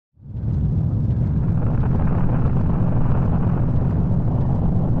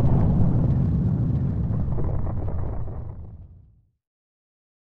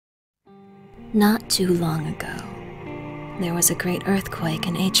Not too long ago, there was a great earthquake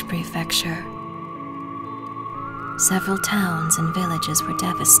in H Prefecture. Several towns and villages were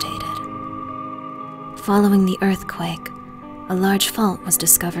devastated. Following the earthquake, a large fault was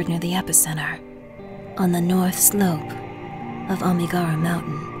discovered near the epicenter, on the north slope of Amigara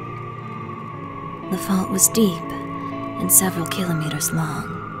Mountain. The fault was deep and several kilometers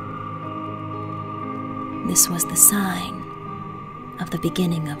long. This was the sign of the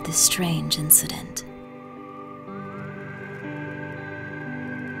beginning of this strange incident.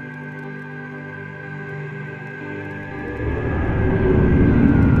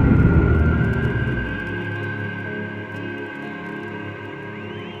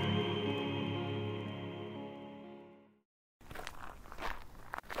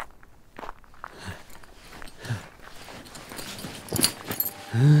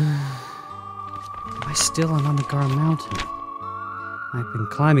 Am I still on Amigara Mountain? I've been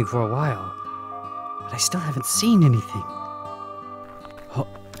climbing for a while, but I still haven't seen anything. Oh.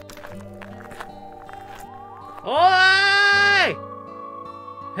 Oi!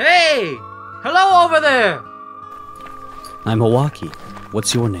 Hey! Hello over there! I'm Hawaki.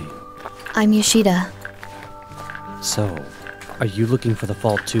 What's your name? I'm Yoshida. So, are you looking for the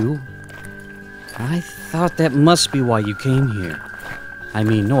fault too? I thought that must be why you came here. I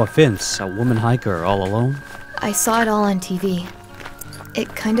mean, no offense, a woman hiker all alone? I saw it all on TV.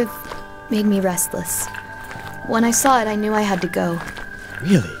 It kind of made me restless. When I saw it, I knew I had to go.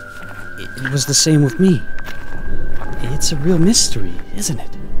 Really? It was the same with me. It's a real mystery, isn't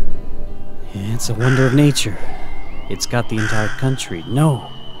it? It's a wonder of nature. It's got the entire country, no,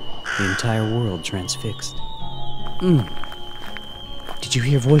 the entire world transfixed. Did you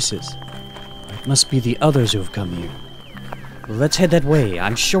hear voices? It must be the others who have come here. Let's head that way.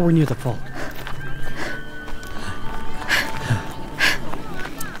 I'm sure we're near the fault.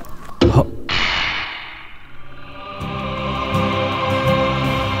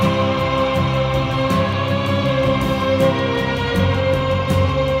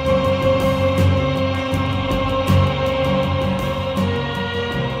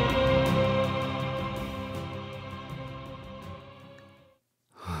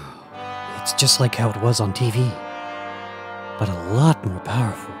 It's just like how it was on TV, but a lot more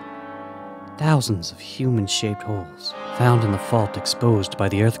powerful. Thousands of human-shaped holes found in the fault exposed by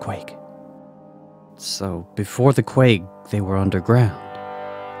the earthquake. So, before the quake, they were underground.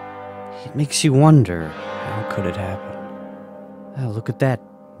 It makes you wonder, how could it happen? Oh, look at that.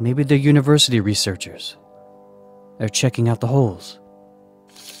 Maybe they're university researchers. They're checking out the holes.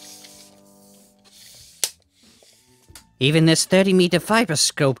 Even this 30-meter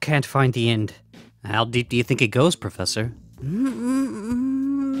fiberscope can't find the end. How deep do you think it goes, Professor?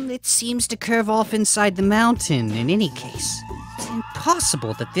 It seems to curve off inside the mountain in any case. It's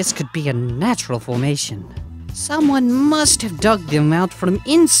impossible that this could be a natural formation. Someone must have dug them out from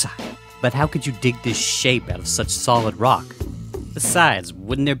inside. But how could you dig this shape out of such solid rock? Besides,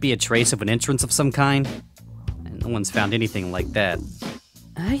 wouldn't there be a trace of an entrance of some kind? And no one's found anything like that.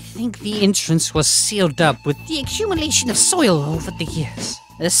 I think the entrance was sealed up with the accumulation of soil over the years.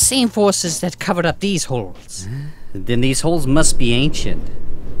 The same forces that covered up these holes. Then these holes must be ancient.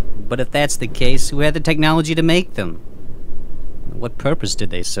 But if that's the case, who had the technology to make them? What purpose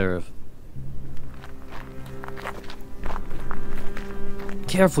did they serve?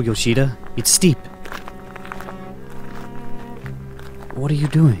 Careful, Yoshida. It's steep. What are you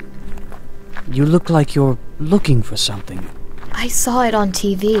doing? You look like you're looking for something. I saw it on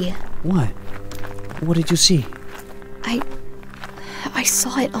TV. What? What did you see? I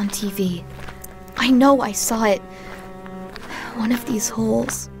saw it on TV. I know I saw it. One of these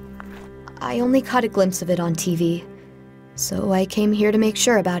holes. I only caught a glimpse of it on TV, so I came here to make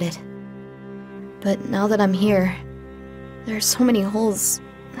sure about it. But now that I'm here, there are so many holes,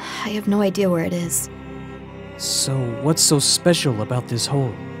 I have no idea where it is. So, what's so special about this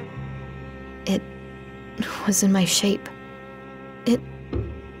hole? It was in my shape.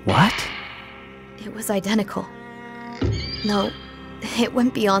 What? It was identical. No, it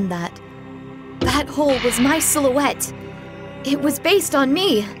went beyond that. That hole was my silhouette. It was based on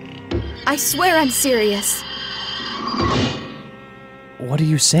me. I swear I'm serious. What are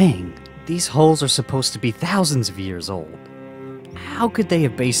you saying? These holes are supposed to be thousands of years old. How could they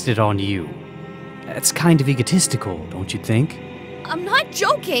have based it on you? That's kind of egotistical, don't you think? I'm not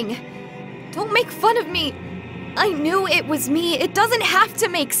joking. Don't make fun of me. I knew it was me. It doesn't have to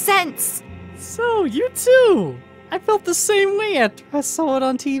make sense. So, you too! I felt the same way after I saw it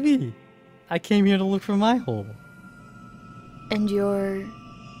on TV. I came here to look for my hole. And you're...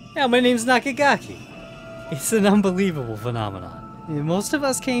 Yeah, my name's Nakagaki. It's an unbelievable phenomenon. Most of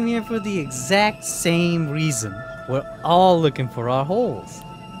us came here for the exact same reason. We're all looking for our holes.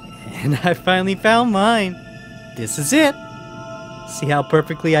 And I finally found mine. This is it. See how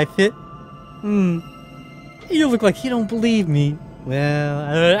perfectly I fit? You look like you don't believe me.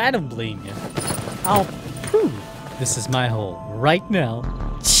 Well, I don't blame you. I'll prove this is my hole right now.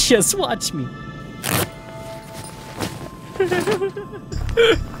 Just watch me.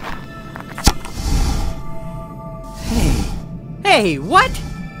 Hey, what?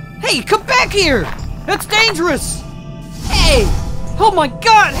 Hey, come back here! That's dangerous! Hey! Oh my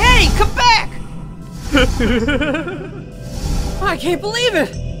god, hey, come back! I can't believe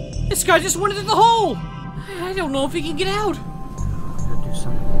it! This guy just went into the hole! I don't know if he can get out.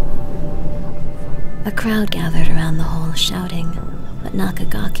 A crowd gathered around the hole shouting, but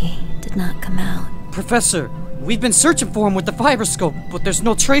Nakagaki did not come out. Professor, we've been searching for him with the fiberscope, but there's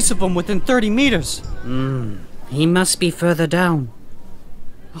no trace of him within 30 meters. He must be further down.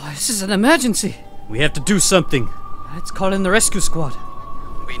 Oh, this is an emergency. We have to do something. Let's call in the rescue squad.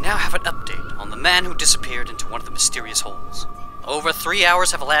 We now have an update on the man who disappeared into one of the mysterious holes. Over 3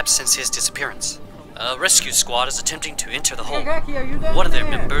 hours have elapsed since his disappearance. A rescue squad is attempting to enter the hole. One of their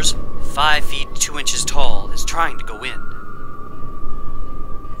members, 5 feet 2 inches tall, is trying to go in.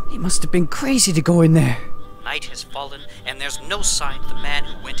 He must have been crazy to go in there. Night has fallen, and there's no sign of the man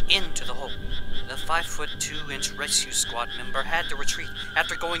who went into the hole. The 5 foot 2 inch rescue squad member had to retreat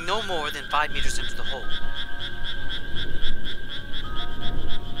after going no more than 5 meters into the hole.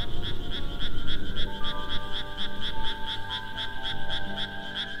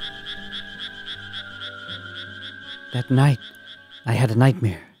 That night, I had a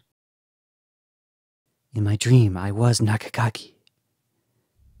nightmare. In my dream, I was Nakagaki.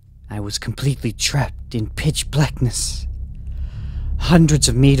 I was completely trapped in pitch blackness, hundreds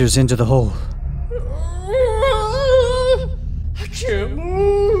of meters into the hole. I can't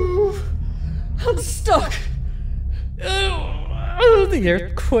move. I'm stuck. Oh, the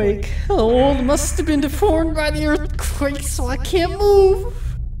earthquake. The hole must have been deformed by the earthquake, so I can't move.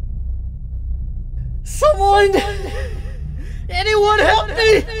 Someone! Anyone help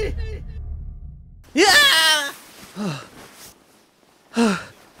me! Yeah!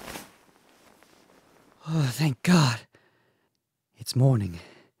 Oh, thank God. It's morning.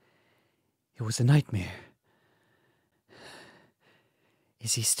 It was a nightmare.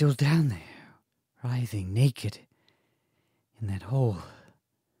 Is he still down there, writhing naked in that hole?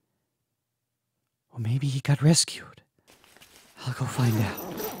 Or maybe he got rescued. I'll go find out.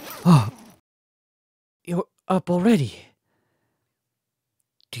 Oh, you're up already.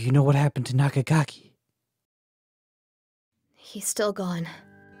 Do you know what happened to Nakagaki? He's still gone.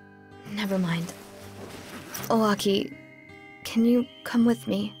 Never mind. Oaki, can you come with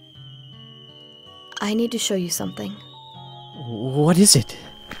me? I need to show you something. What is it?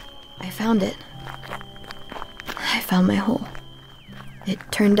 I found it. I found my hole. It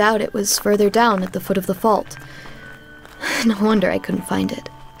turned out it was further down at the foot of the fault. No wonder I couldn't find it.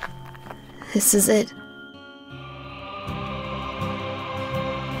 This is it.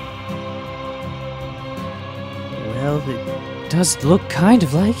 Well, it does look kind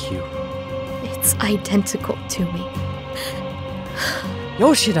of like you. It's identical to me.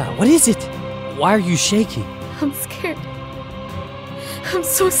 Yoshida, what is it? Why are you shaking? I'm scared. I'm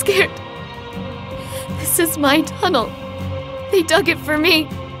so scared. This is my tunnel. They dug it for me.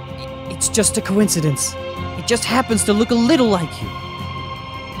 It's just a coincidence. It just happens to look a little like you.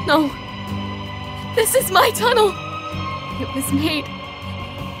 No. This is my tunnel. It was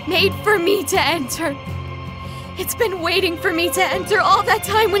made for me to enter. It's been waiting for me to enter all that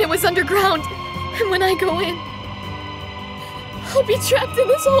time when it was underground. And when I go in, I'll be trapped in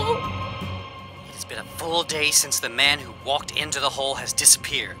this hole. It has been a full day since the man who walked into the hole has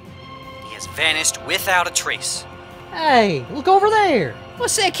disappeared. He has vanished without a trace. Hey, look over there.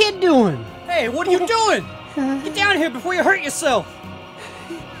 What's that kid doing? Hey, what are you doing? Get down here before you hurt yourself.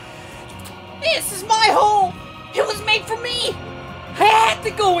 This is my hole. It was made for me. I had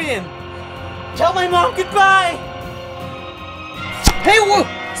to go in. Tell my mom goodbye. Hey, whoa!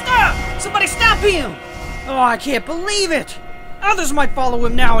 Stop! Somebody stop him! Oh, I can't believe it! Others might follow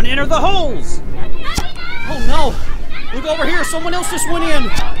him now and enter the holes! Oh no! Look over here, someone else just went in!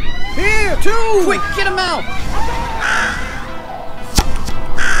 Here, too! Quick, get him out!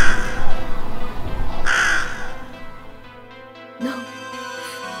 No.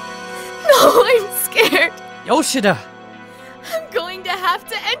 No, I'm scared. Yoshida! I'm going to have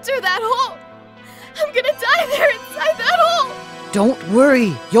to enter that hole. I'm gonna die there inside that hole. Don't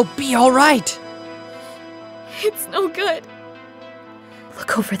worry, you'll be alright! It's no good.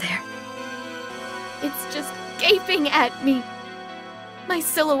 Look over there. It's just gaping at me. My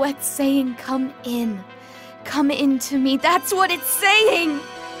silhouette's saying, come in. Come into me. That's what it's saying.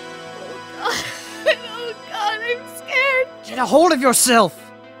 Oh God. Oh God, I'm scared. Get a hold of yourself!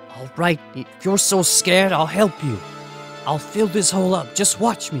 Alright, if you're so scared, I'll help you. I'll fill this hole up. Just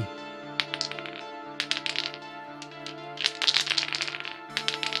watch me.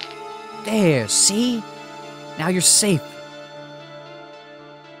 There, see? Now you're safe.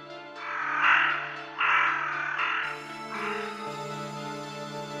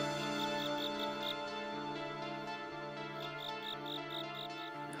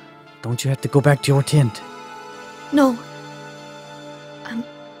 Don't you have to go back to your tent? No.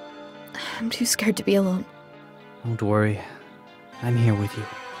 I'm too scared to be alone. Don't worry. I'm here with you.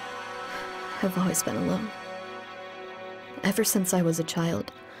 I've always been alone. Ever since I was a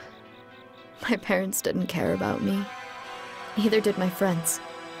child. My parents didn't care about me. Neither did my friends.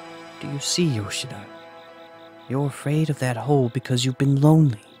 Do you see, Yoshida? You're afraid of that hole because you've been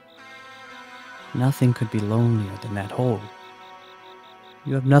lonely. Nothing could be lonelier than that hole.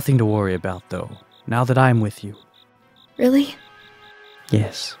 You have nothing to worry about, though, now that I'm with you. Really?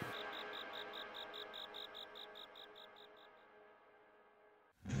 Yes.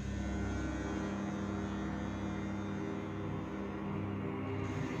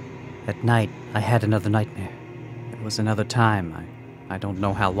 At night, I had another nightmare. It was another time, I don't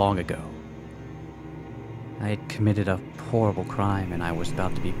know how long ago. I had committed a horrible crime and I was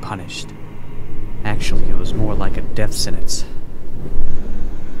about to be punished. Actually, it was more like a death sentence.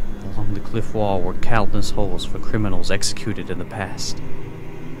 Along the cliff wall were countless holes for criminals executed in the past.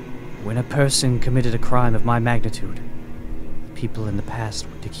 When a person committed a crime of my magnitude, the people in the past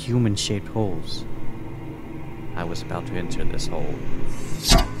would dig human-shaped holes. I was about to enter this hole.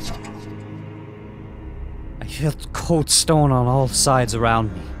 I felt cold stone on all sides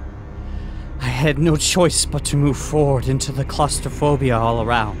around me. I had no choice but to move forward into the claustrophobia all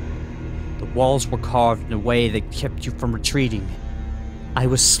around. The walls were carved in a way that kept you from retreating. I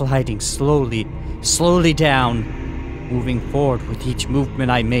was sliding slowly down, moving forward with each movement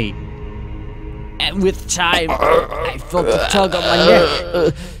I made. And with time, I felt a tug on my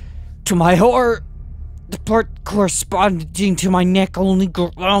neck. To my horror, the part corresponding to my neck only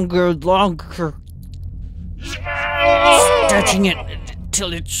grew longer and longer. Stretching it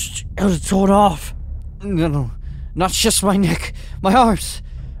till it was torn off. No, not just my neck, my arms,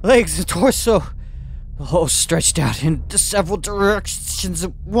 legs, and torso. The hole stretched out into several directions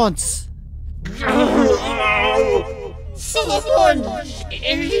at once. Someone!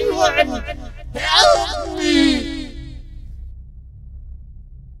 Anyone! Help me!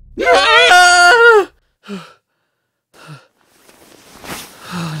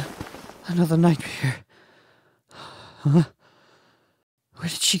 Another nightmare. Huh? Where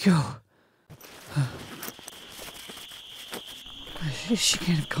did she go? She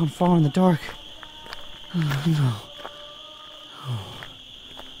can't have gone far in the dark. Oh,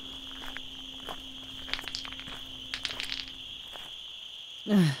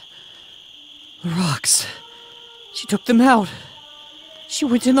 no. The rocks. She took them out. She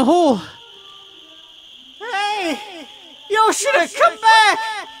went in the hole. Hey! Yoshida, come back!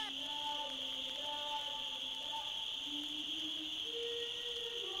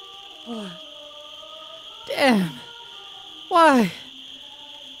 Oh, damn. Why?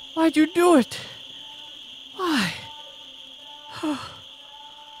 Why'd you do it? Why?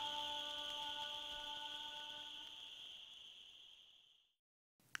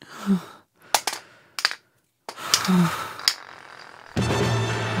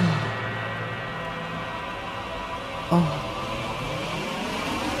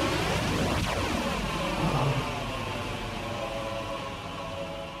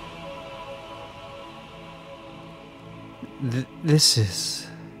 This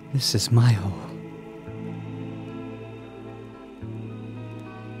is my hole.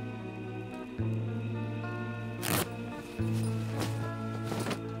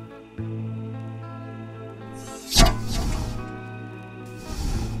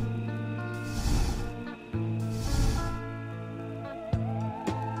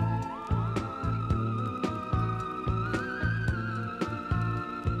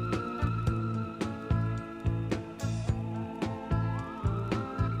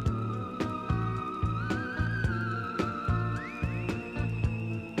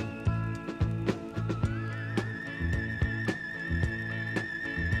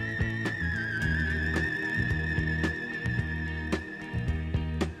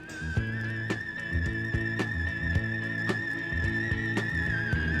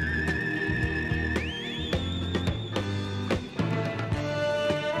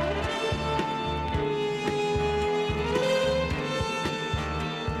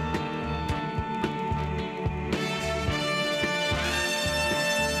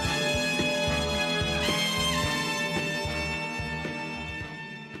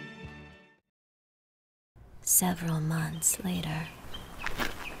 several months later.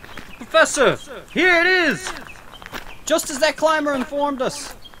 Professor! Here it is! Just as that climber informed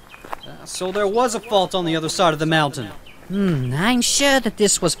us. So there was a fault on the other side of the mountain. I'm sure that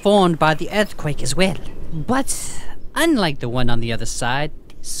this was formed by the earthquake as well. But unlike the one on the other side,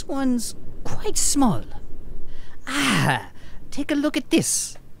 this one's quite small. Take a look at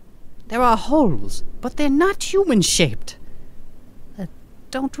this. There are holes, but they're not human-shaped.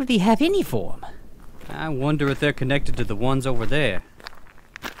 Don't really have any form. I wonder if they're connected to the ones over there.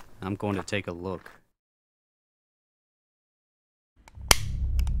 I'm going to take a look.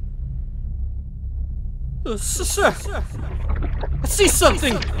 Sir! I see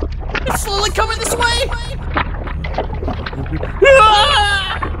something! It's slowly coming this way!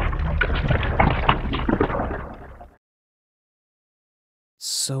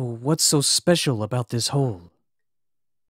 So, what's so special about this hole?